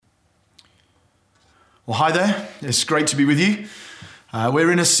Well, hi there. It's great to be with you.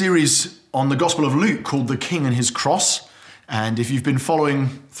 We're in a series on the Gospel of Luke called The King and His Cross. And if you've been following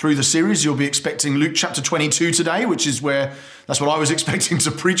through the series, you'll be expecting Luke chapter 22 today, that's what I was expecting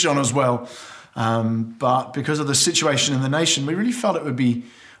to preach on as well. But because of the situation in the nation, we really felt it would be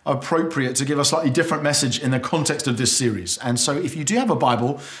appropriate to give a slightly different message in the context of this series. And so if you do have a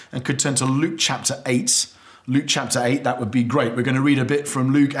Bible and could turn to Luke chapter 8, that would be great. We're going to read a bit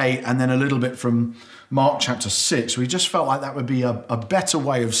from Luke 8 and then a little bit from Mark chapter 6. We just felt like that would be a better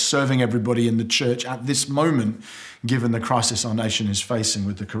way of serving everybody in the church at this moment, given the crisis our nation is facing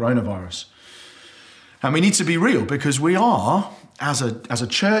with the coronavirus. And we need to be real because we are, as a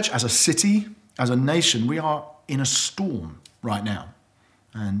church, as a city, as a nation, we are in a storm right now.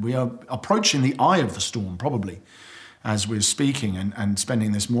 And we are approaching the eye of the storm, probably, as we're speaking and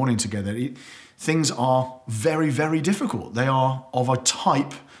spending this morning together. Things are very, very difficult. They are of a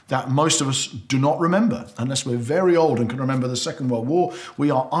type that most of us do not remember. Unless we're very old and can remember the Second World War, we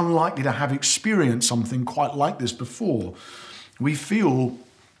are unlikely to have experienced something quite like this before. We feel,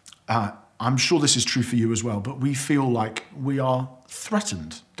 I'm sure this is true for you as well, but we feel like we are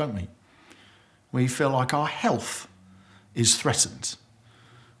threatened, don't we? We feel like our health is threatened.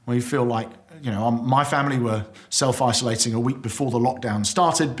 We feel like, my family were self-isolating a week before the lockdown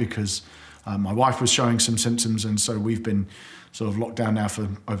started because my wife was showing some symptoms, and so we've been sort of locked down now for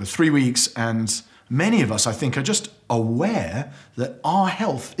over 3 weeks, and many of us, I think, are just aware that our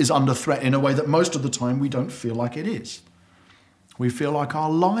health is under threat in a way that most of the time we don't feel like it is. We feel like our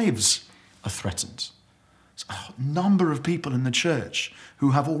lives are threatened. There's a number of people in the church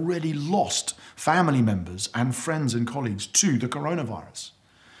who have already lost family members and friends and colleagues to the coronavirus.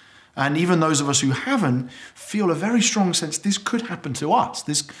 And even those of us who haven't feel a very strong sense this could happen to us.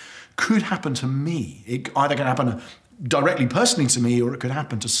 This could happen to me. It either can happen directly personally to me, or it could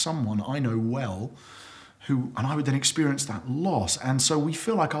happen to someone I know well, and I would then experience that loss. And so we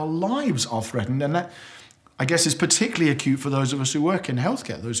feel like our lives are threatened, and that, I guess, is particularly acute for those of us who work in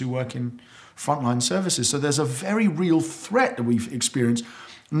healthcare, those who work in frontline services. So there's a very real threat that we've experienced,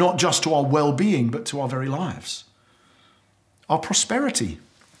 not just to our well-being, but to our very lives. Our prosperity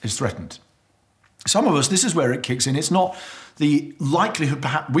is threatened. Some of us, this is where it kicks in. It's not the likelihood,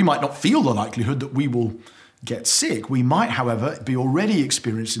 perhaps we might not feel the likelihood that we will get sick. We might, however, be already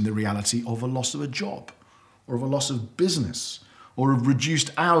experiencing the reality of a loss of a job, or of a loss of business, or of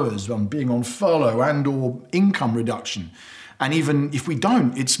reduced hours, being on furlough and or income reduction. And even if we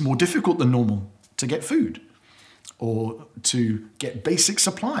don't, it's more difficult than normal to get food or to get basic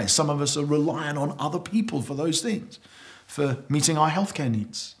supplies. Some of us are relying on other people for those things, for meeting our healthcare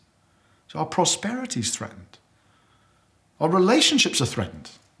needs. So our prosperity is threatened. Our relationships are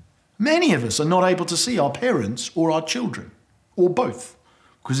threatened. Many of us are not able to see our parents or our children, or both,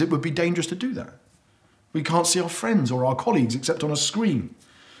 because it would be dangerous to do that. We can't see our friends or our colleagues except on a screen.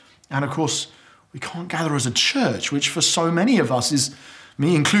 And of course, we can't gather as a church, which for so many of us, is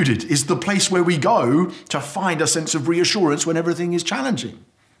me included, is the place where we go to find a sense of reassurance when everything is challenging.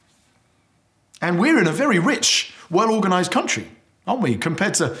 And we're in a very rich, well-organized country, aren't we?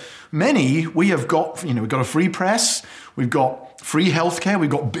 Compared to many, we've got a free press, we've got free healthcare, we've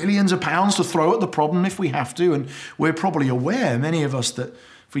got billions of pounds to throw at the problem if we have to, and we're probably aware, many of us, that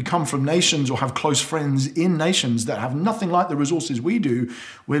if we come from nations or have close friends in nations that have nothing like the resources we do,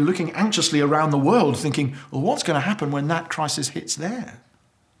 we're looking anxiously around the world thinking, well, what's going to happen when that crisis hits there?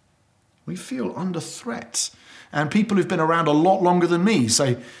 We feel under threat. And people who've been around a lot longer than me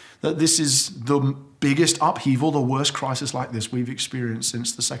say that this is the biggest upheaval, the worst crisis like this we've experienced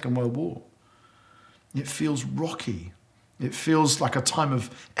since the Second World War. It feels rocky. It feels like a time of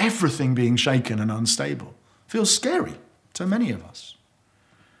everything being shaken and unstable. It feels scary to many of us.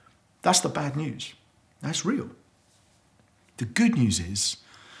 That's the bad news. That's real. The good news is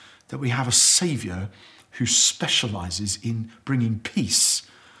that we have a Saviour who specialises in bringing peace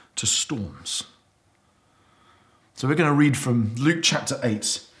to storms. So we're going to read from Luke chapter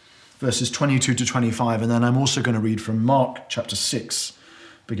 8, verses 22 to 25, and then I'm also going to read from Mark chapter 6,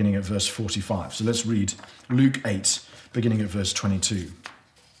 beginning at verse 45. So let's read Luke 8, beginning at verse 22.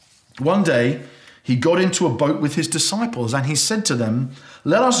 One day, he got into a boat with his disciples, and he said to them,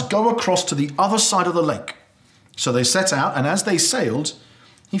 "Let us go across to the other side of the lake." So they set out, and as they sailed,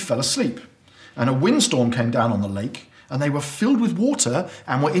 he fell asleep. And a windstorm came down on the lake, and they were filled with water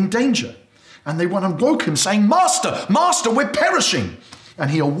and were in danger. And they went and woke him, saying, "Master, Master, we're perishing."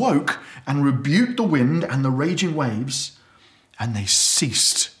 And he awoke and rebuked the wind and the raging waves, and they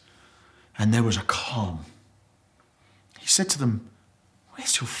ceased, and there was a calm. He said to them,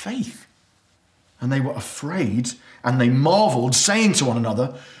 "Where's your faith?" And they were afraid, and they marveled, saying to one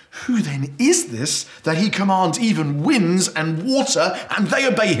another, Who then is this that he commands even winds and water and they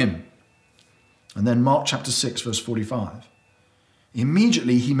obey him? And then Mark chapter 6, verse 45.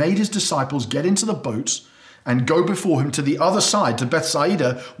 Immediately he made his disciples get into the boats and go before him to the other side, to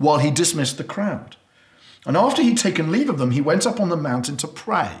Bethsaida, while he dismissed the crowd. And after he'd taken leave of them, he went up on the mountain to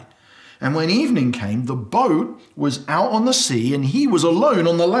pray. And when evening came, the boat was out on the sea, and he was alone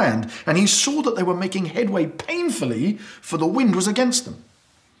on the land. And he saw that they were making headway painfully, for the wind was against them.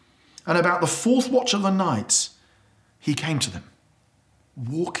 And about the fourth watch of the night, he came to them,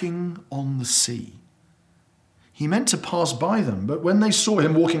 walking on the sea. He meant to pass by them, but when they saw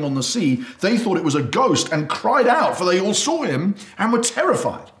him walking on the sea, they thought it was a ghost and cried out, for they all saw him and were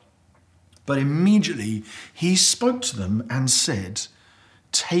terrified. But immediately he spoke to them and said,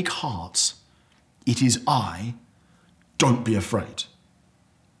 "Take heart, it is I, don't be afraid."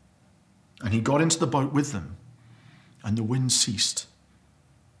 And he got into the boat with them, and the wind ceased.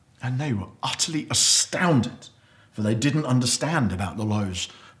 And they were utterly astounded, for they didn't understand about the loaves,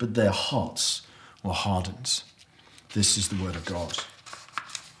 but their hearts were hardened. This is the word of God.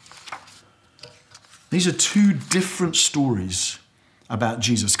 These are two different stories about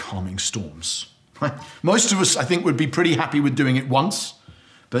Jesus calming storms. Most of us, I think, would be pretty happy with doing it once,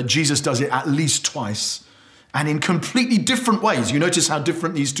 but Jesus does it at least twice, and in completely different ways. You notice how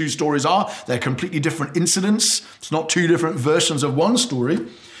different these two stories are? They're completely different incidents. It's not two different versions of one story.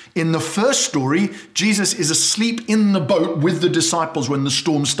 In the first story, Jesus is asleep in the boat with the disciples when the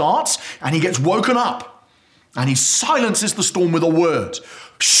storm starts, and he gets woken up. And he silences the storm with a word.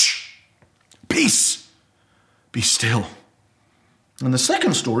 Shh, peace, be still. And the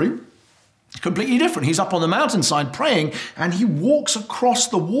second story is completely different. He's up on the mountainside praying, and he walks across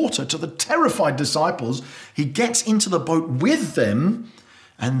the water to the terrified disciples. He gets into the boat with them,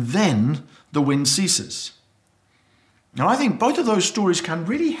 and then the wind ceases. Now, I think both of those stories can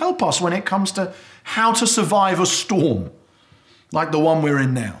really help us when it comes to how to survive a storm, like the one we're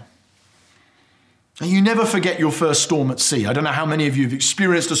in now. And you never forget your first storm at sea. I don't know how many of you have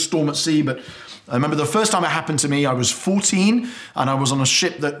experienced a storm at sea, but I remember the first time it happened to me, I was 14, and I was on a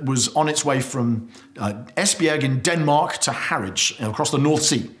ship that was on its way from Esbjerg in Denmark to Harwich, across the North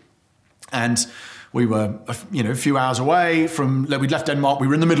Sea. And we were, a few hours away from, we'd left Denmark, we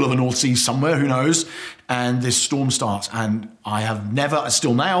were in the middle of the North Sea somewhere, who knows, and this storm starts. And I have never,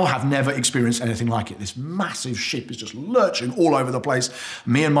 still now, have never experienced anything like it. This massive ship is just lurching all over the place.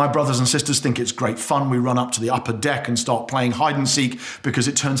 Me and my brothers and sisters think it's great fun. We run up to the upper deck and start playing hide and seek, because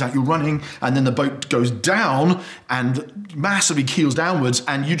it turns out you're running, and then the boat goes down and massively keels downwards,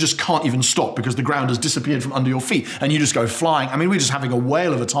 and you just can't even stop because the ground has disappeared from under your feet, and you just go flying. I mean, we're just having a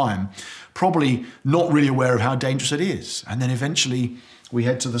whale of a time, probably not really aware of how dangerous it is. And then eventually we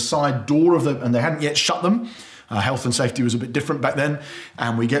head to the side door of and they hadn't yet shut them. Health and safety was a bit different back then.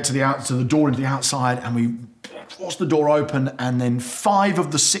 And we get to the door into the outside, and we force the door open, and then 5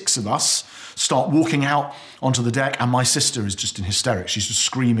 of the 6 of us start walking out onto the deck, and my sister is just in hysterics. She's just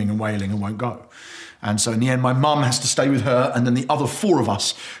screaming and wailing and won't go. And so in the end, my mum has to stay with her, and then the other 4 of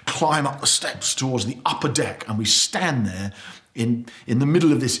us climb up the steps towards the upper deck, and we stand there in the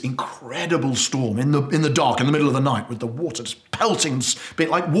middle of this incredible storm, in the dark, in the middle of the night, with the water just pelting,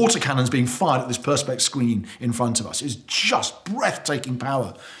 like water cannons being fired at this Perspex screen in front of us. It's just breathtaking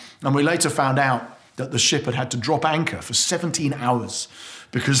power. And we later found out that the ship had to drop anchor for 17 hours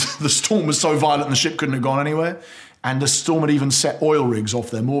because the storm was so violent and the ship couldn't have gone anywhere. And the storm had even set oil rigs off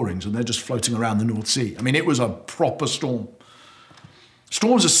their moorings, and they're just floating around the North Sea. I mean, it was a proper storm.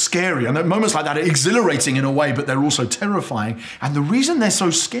 Storms are scary, and at moments like that are exhilarating in a way, but they're also terrifying. And the reason they're so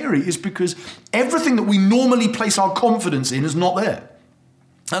scary is because everything that we normally place our confidence in is not there.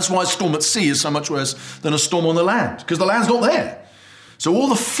 That's why a storm at sea is so much worse than a storm on the land, because the land's not there. So all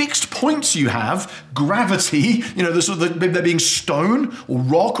the fixed points you have, gravity, there being stone or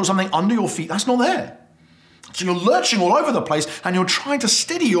rock or something under your feet, that's not there. So you're lurching all over the place, and you're trying to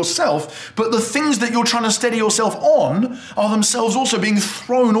steady yourself, but the things that you're trying to steady yourself on are themselves also being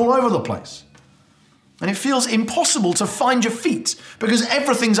thrown all over the place. And it feels impossible to find your feet because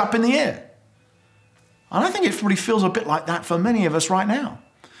everything's up in the air. And I think it probably feels a bit like that for many of us right now.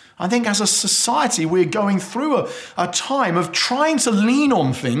 I think as a society, we're going through a time of trying to lean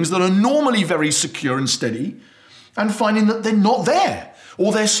on things that are normally very secure and steady, and finding that they're not there,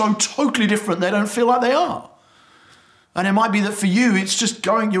 or they're so totally different they don't feel like they are. And it might be that for you, it's just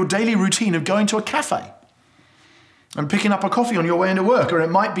your daily routine of going to a cafe and picking up a coffee on your way into work, or it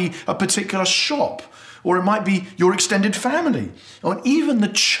might be a particular shop, or it might be your extended family, or even the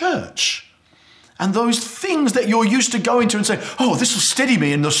church. And those things that you're used to going to and say, oh, this will steady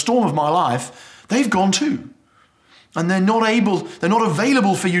me in the storm of my life, they've gone too. And they're not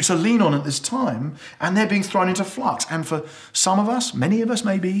available for you to lean on at this time, and they're being thrown into flux. And for some of us, many of us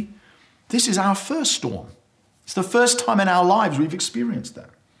maybe, this is our first storm. It's the first time in our lives we've experienced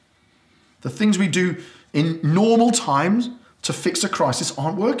that. The things we do in normal times to fix a crisis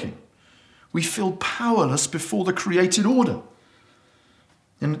aren't working. We feel powerless before the created order.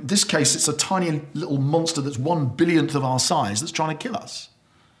 In this case, it's a tiny little monster that's 1/1,000,000th of our size that's trying to kill us.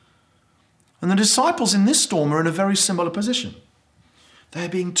 And the disciples in this storm are in a very similar position. They're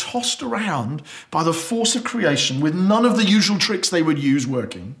being tossed around by the force of creation with none of the usual tricks they would use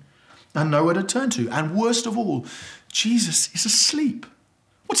working and nowhere to turn to. And worst of all, Jesus is asleep.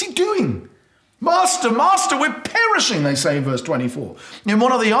 What's he doing? Master, Master, we're perishing, they say in verse 24. In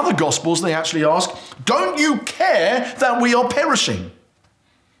one of the other Gospels, they actually ask, don't you care that we are perishing?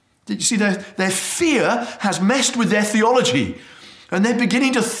 Did you see their fear has messed with their theology, and they're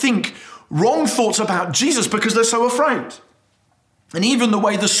beginning to think wrong thoughts about Jesus because they're so afraid. And even the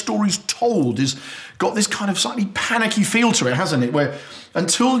way the story's told is got this kind of slightly panicky feel to it, hasn't it? Where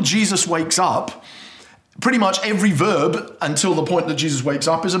until Jesus wakes up, pretty much every verb until the point that Jesus wakes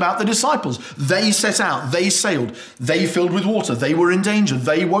up is about the disciples. They set out, they sailed, they filled with water, they were in danger,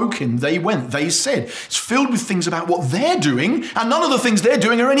 they woke him, they went, they said. It's filled with things about what they're doing, and none of the things they're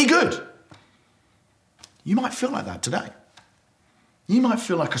doing are any good. You might feel like that today. You might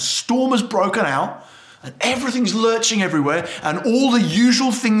feel like a storm has broken out and everything's lurching everywhere and all the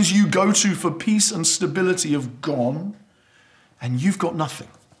usual things you go to for peace and stability have gone and you've got nothing.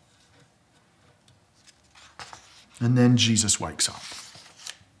 And then Jesus wakes up.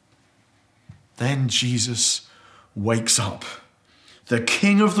 Then Jesus wakes up. The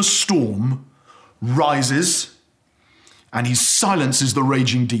king of the storm rises and he silences the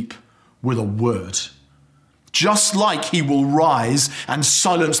raging deep with a word. Just like he will rise and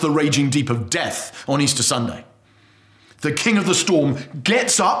silence the raging deep of death on Easter Sunday. The king of the storm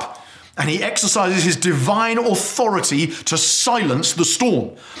gets up and he exercises his divine authority to silence the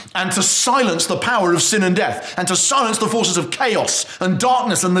storm and to silence the power of sin and death and to silence the forces of chaos and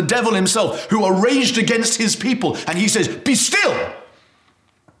darkness and the devil himself who are raged against his people. And he says, be still.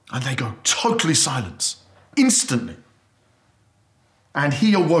 And they go totally silent, instantly. And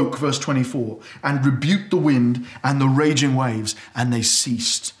he awoke, verse 24, and rebuked the wind and the raging waves, and they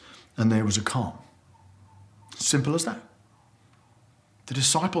ceased, and there was a calm. Simple as that. The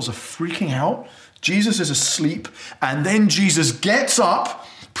disciples are freaking out. Jesus is asleep, and then Jesus gets up,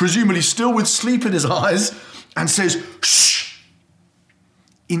 presumably still with sleep in his eyes, and says, shh.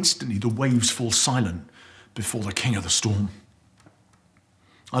 Instantly, the waves fall silent before the king of the storm.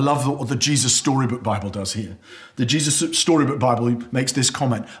 I love what the Jesus Storybook Bible does here. The Jesus Storybook Bible makes this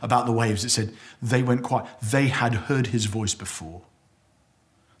comment about the waves. It said, they went quiet. They had heard his voice before.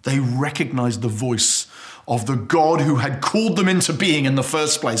 They recognized the voice of the God who had called them into being in the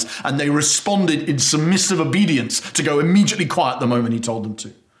first place, and they responded in submissive obedience to go immediately quiet the moment he told them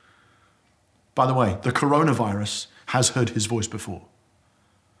to. By the way, the coronavirus has heard his voice before.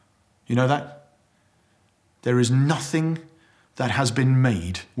 You know that? There is nothing that has been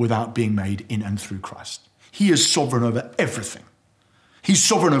made without being made in and through Christ. He is sovereign over everything. He's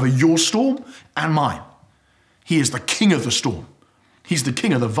sovereign over your storm and mine. He is the king of the storm. He's the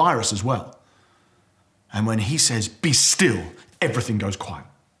king of the virus as well. And when he says, be still, everything goes quiet.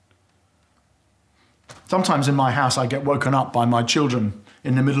 Sometimes in my house, I get woken up by my children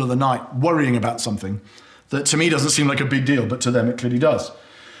in the middle of the night worrying about something that to me doesn't seem like a big deal, but to them it clearly does.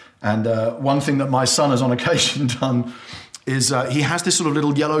 And one thing that my son has on occasion done is he has this sort of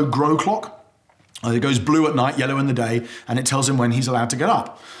little yellow grow clock. It goes blue at night, yellow in the day, and it tells him when he's allowed to get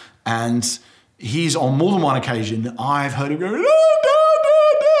up. And he's on more than one occasion, I've heard him go,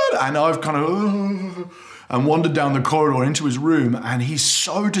 and I've kind of, and wandered down the corridor into his room, and he's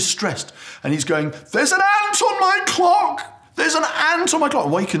so distressed. And he's going, there's an ant on my clock. There's an ant on my clock.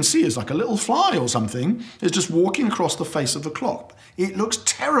 What you can see is like a little fly or something is just walking across the face of the clock. It looks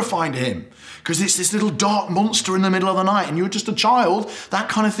terrifying to him because it's this little dark monster in the middle of the night and you're just a child. That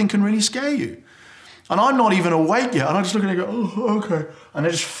kind of thing can really scare you. And I'm not even awake yet. And I just look at it and go, oh, okay. And I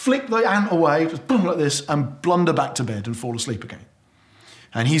just flick the ant away, just boom like this, and blunder back to bed and fall asleep again.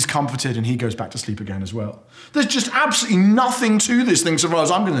 And he's comforted and he goes back to sleep again as well. There's just absolutely nothing to this thing so far as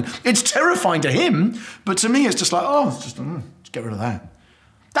I'm concerned. It's terrifying to him, but to me it's just like, oh, just get rid of that.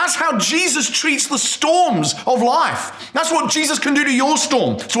 That's how Jesus treats the storms of life. That's what Jesus can do to your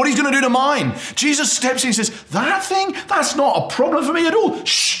storm. It's what he's going to do to mine. Jesus steps in and says, that thing, that's not a problem for me at all.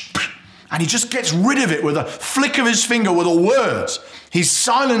 Shh. And he just gets rid of it with a flick of his finger, with a word. He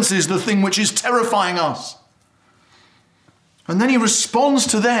silences the thing which is terrifying us. And then he responds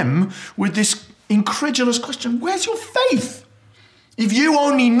to them with this incredulous question, where's your faith? If you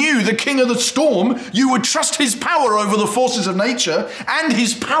only knew the king of the storm, you would trust his power over the forces of nature and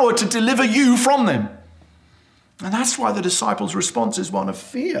his power to deliver you from them. And that's why the disciples' response is one of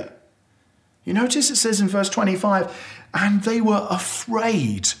fear. You notice it says in verse 25, and they were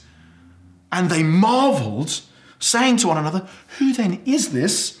afraid and they marveled, saying to one another, who then is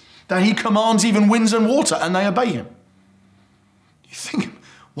this that he commands even winds and water and they obey him? You think,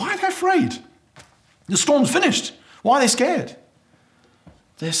 why are they afraid? The storm's finished. Why are they scared?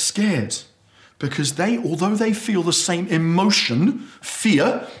 They're scared because although they feel the same emotion,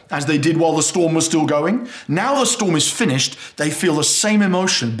 fear, as they did while the storm was still going, now the storm is finished, they feel the same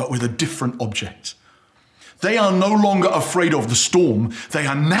emotion but with a different object. They are no longer afraid of the storm. They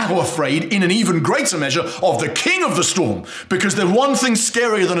are now afraid, in an even greater measure, of the king of the storm. Because there's one thing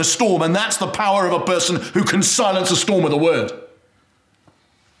scarier than a storm, and that's the power of a person who can silence a storm with a word.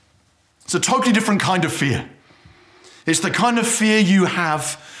 It's a totally different kind of fear. It's the kind of fear you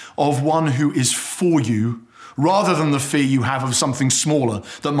have of one who is for you, rather than the fear you have of something smaller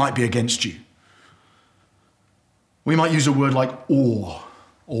that might be against you. We might use a word like awe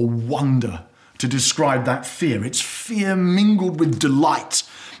or wonder to describe that fear. It's fear mingled with delight.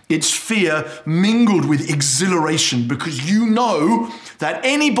 It's fear mingled with exhilaration, because you know that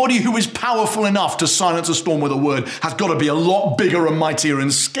anybody who is powerful enough to silence a storm with a word has got to be a lot bigger and mightier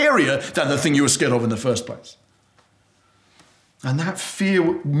and scarier than the thing you were scared of in the first place. And that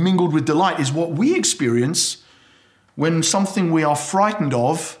fear mingled with delight is what we experience when something we are frightened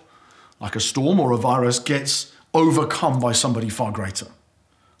of, like a storm or a virus, gets overcome by somebody far greater,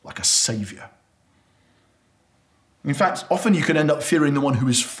 like a savior. In fact, often you can end up fearing the one who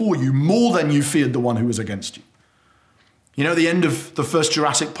is for you more than you feared the one who was against you. You know the end of the first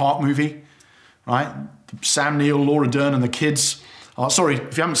Jurassic Park movie, right? Sam Neill, Laura Dern and the kids. Sorry,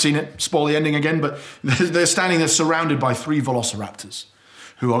 if you haven't seen it, spoil the ending again, but they're standing there surrounded by 3 velociraptors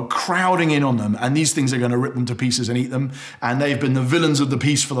who are crowding in on them, and these things are going to rip them to pieces and eat them. And they've been the villains of the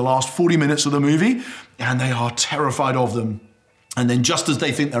piece for the last 40 minutes of the movie, and they are terrified of them. And then just as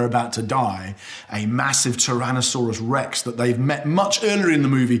they think they're about to die, a massive Tyrannosaurus Rex that they've met much earlier in the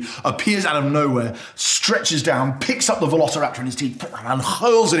movie appears out of nowhere, stretches down, picks up the Velociraptor in his teeth and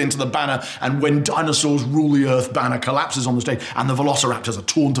hurls it into the banner. And when dinosaurs rule the earth banner collapses on the stage and the Velociraptors are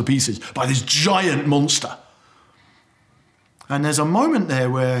torn to pieces by this giant monster. And there's a moment there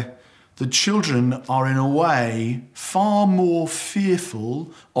where the children are in a way far more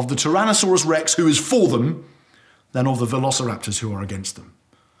fearful of the Tyrannosaurus Rex who is for them than of the velociraptors who are against them.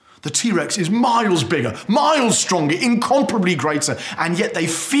 The T-Rex is miles bigger, miles stronger, incomparably greater, and yet they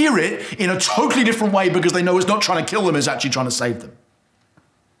fear it in a totally different way because they know it's not trying to kill them, it's actually trying to save them.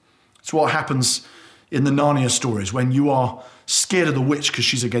 It's what happens in the Narnia stories when you are scared of the witch because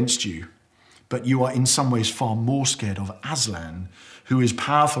she's against you, but you are in some ways far more scared of Aslan, who is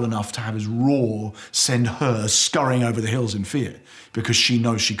powerful enough to have his roar send her scurrying over the hills in fear because she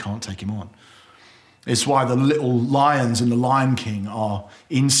knows she can't take him on. It's why the little lions in The Lion King are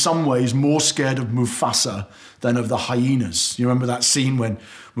in some ways more scared of Mufasa than of the hyenas. You remember that scene when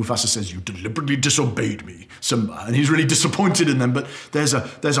Mufasa says, "You deliberately disobeyed me, Simba," and he's really disappointed in them. But there's a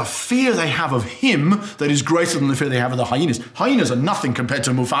fear they have of him that is greater than the fear they have of the hyenas. Hyenas are nothing compared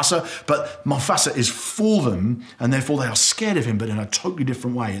to Mufasa, but Mufasa is for them, and therefore they are scared of him, but in a totally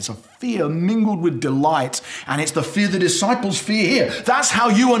different way. It's a fear mingled with delight, and it's the fear the disciples fear here. That's how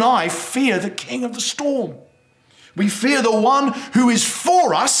you and I fear the king of the storm. We fear the one who is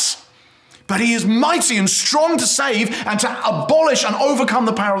for us, but he is mighty and strong to save and to abolish and overcome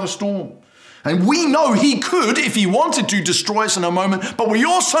the power of the storm. And we know he could, if he wanted to, destroy us in a moment, but we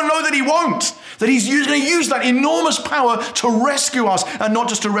also know that he won't, that he's going to use that enormous power to rescue us, and not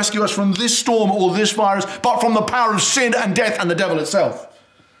just to rescue us from this storm or this virus, but from the power of sin and death and the devil itself.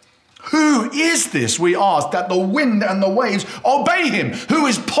 Who is this, we ask, that the wind and the waves obey him? Who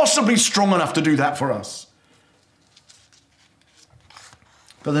is possibly strong enough to do that for us?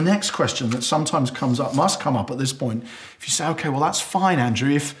 But the next question that sometimes must come up at this point, if you say, okay, well, that's fine,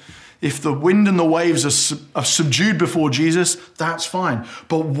 Andrew. If the wind and the waves are subdued before Jesus, that's fine.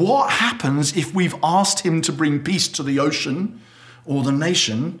 But what happens if we've asked him to bring peace to the ocean or the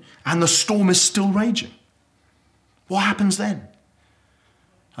nation and the storm is still raging? What happens then?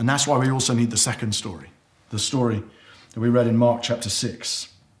 And that's why we also need the second story, the story that we read in Mark chapter 6.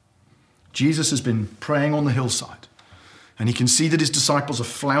 Jesus has been praying on the hillside, and he can see that his disciples are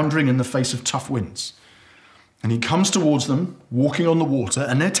floundering in the face of tough winds. And he comes towards them, walking on the water,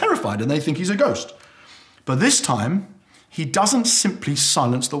 and they're terrified, and they think he's a ghost. But this time, he doesn't simply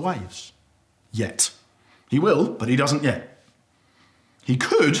silence the waves. Yet. He will, but he doesn't yet. He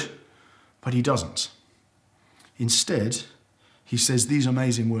could, But he doesn't. Instead, he says these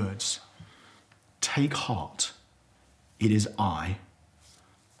amazing words, "Take heart, it is I,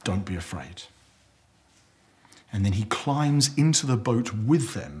 don't be afraid." And then he climbs into the boat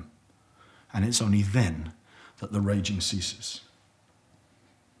with them, and it's only then that the raging ceases.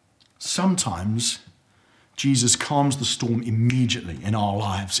 Sometimes Jesus calms the storm immediately in our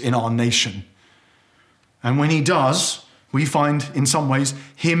lives, in our nation. And when he does, we find in some ways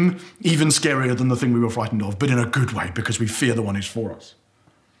him even scarier than the thing we were frightened of, but in a good way because we fear the one who's for us.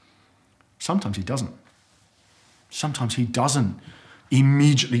 Sometimes he doesn't. Sometimes he doesn't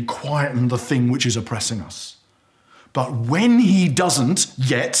immediately quieten the thing which is oppressing us. But when he doesn't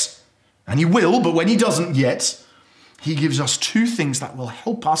yet, and he will, but when he doesn't yet, he gives us two things that will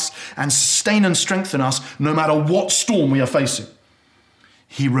help us and sustain and strengthen us no matter what storm we are facing.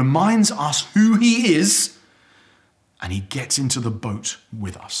 He reminds us who he is, and he gets into the boat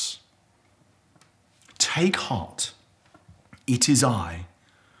with us. Take heart, it is I,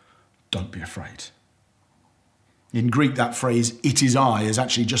 don't be afraid. In Greek, that phrase, "it is I," is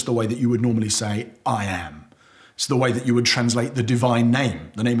actually just the way that you would normally say, "I am." It's the way that you would translate the divine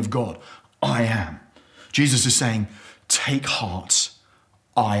name, the name of God, I am. Jesus is saying, take heart,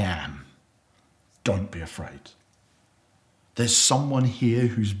 I am. Don't be afraid. There's someone here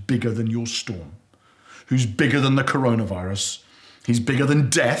who's bigger than your storm, who's bigger than the coronavirus. He's bigger than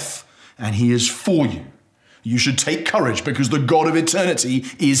death, and he is for you. You should take courage because the God of eternity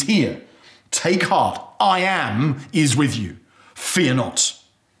is here. Take heart, I am is with you. Fear not.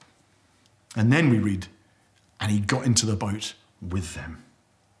 And then we read, and he got into the boat with them.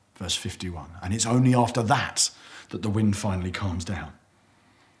 Verse 51. And it's only after that that the wind finally calms down.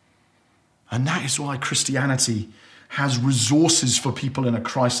 And that is why Christianity has resources for people in a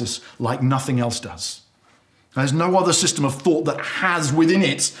crisis like nothing else does. There's no other system of thought that has within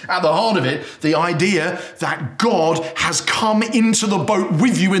it, at the heart of it, the idea that God has come into the boat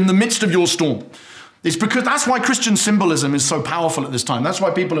with you in the midst of your storm. It's because that's why Christian symbolism is so powerful at this time. That's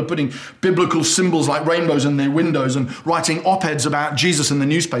why people are putting biblical symbols like rainbows in their windows and writing op-eds about Jesus in the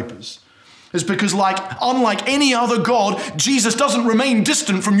newspapers. It's because unlike any other God, Jesus doesn't remain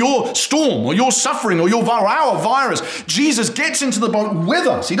distant from your storm or your suffering or our virus. Jesus gets into the boat with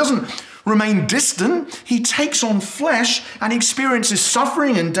us. He doesn't remain distant. He takes on flesh and experiences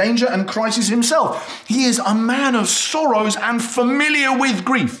suffering and danger and crisis himself. He is a man of sorrows and familiar with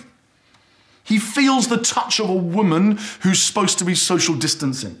grief. He feels the touch of a woman who's supposed to be social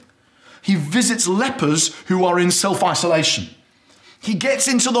distancing. He visits lepers who are in self-isolation. He gets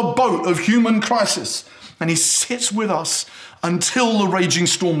into the boat of human crisis and he sits with us until the raging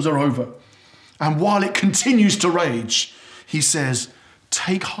storms are over. And while it continues to rage, he says,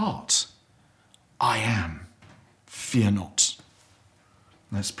 take heart, I am, fear not.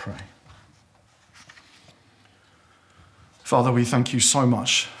 Let's pray. Father, we thank you so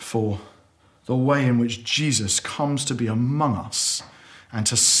much for the way in which Jesus comes to be among us and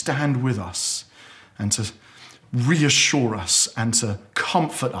to stand with us and to reassure us and to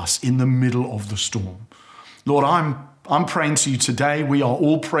comfort us in the middle of the storm. Lord, I'm praying to you today. We are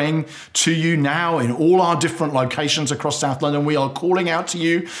all praying to you now in all our different locations across South London. We are calling out to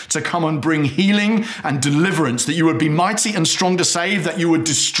you to come and bring healing and deliverance, that you would be mighty and strong to save, that you would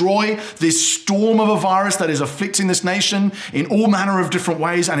destroy this storm of a virus that is afflicting this nation in all manner of different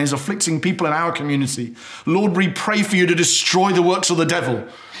ways and is afflicting people in our community. Lord, we pray for you to destroy the works of the devil.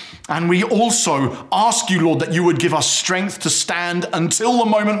 And we also ask you, Lord, that you would give us strength to stand until the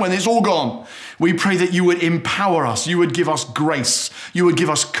moment when it's all gone. We pray that you would empower us. You would give us grace. You would give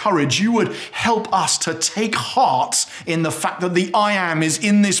us courage. You would help us to take heart in the fact that the I am is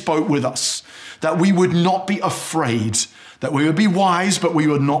in this boat with us, that we would not be afraid, that we would be wise, but we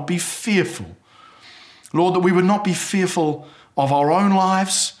would not be fearful. Lord, that we would not be fearful of our own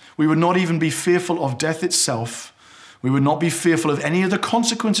lives. We would not even be fearful of death itself. We would not be fearful of any of the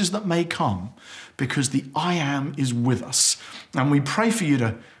consequences that may come because the I am is with us. And we pray for you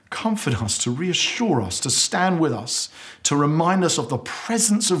to comfort us, to reassure us, to stand with us, to remind us of the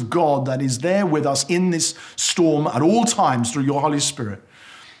presence of God that is there with us in this storm at all times through your Holy Spirit.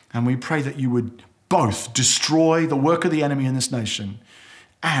 And we pray that you would both destroy the work of the enemy in this nation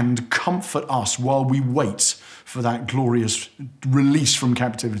and comfort us while we wait for that glorious release from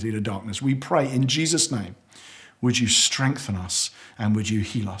captivity to darkness. We pray in Jesus' name. Would you strengthen us and would you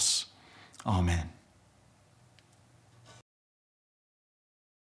heal us? Amen.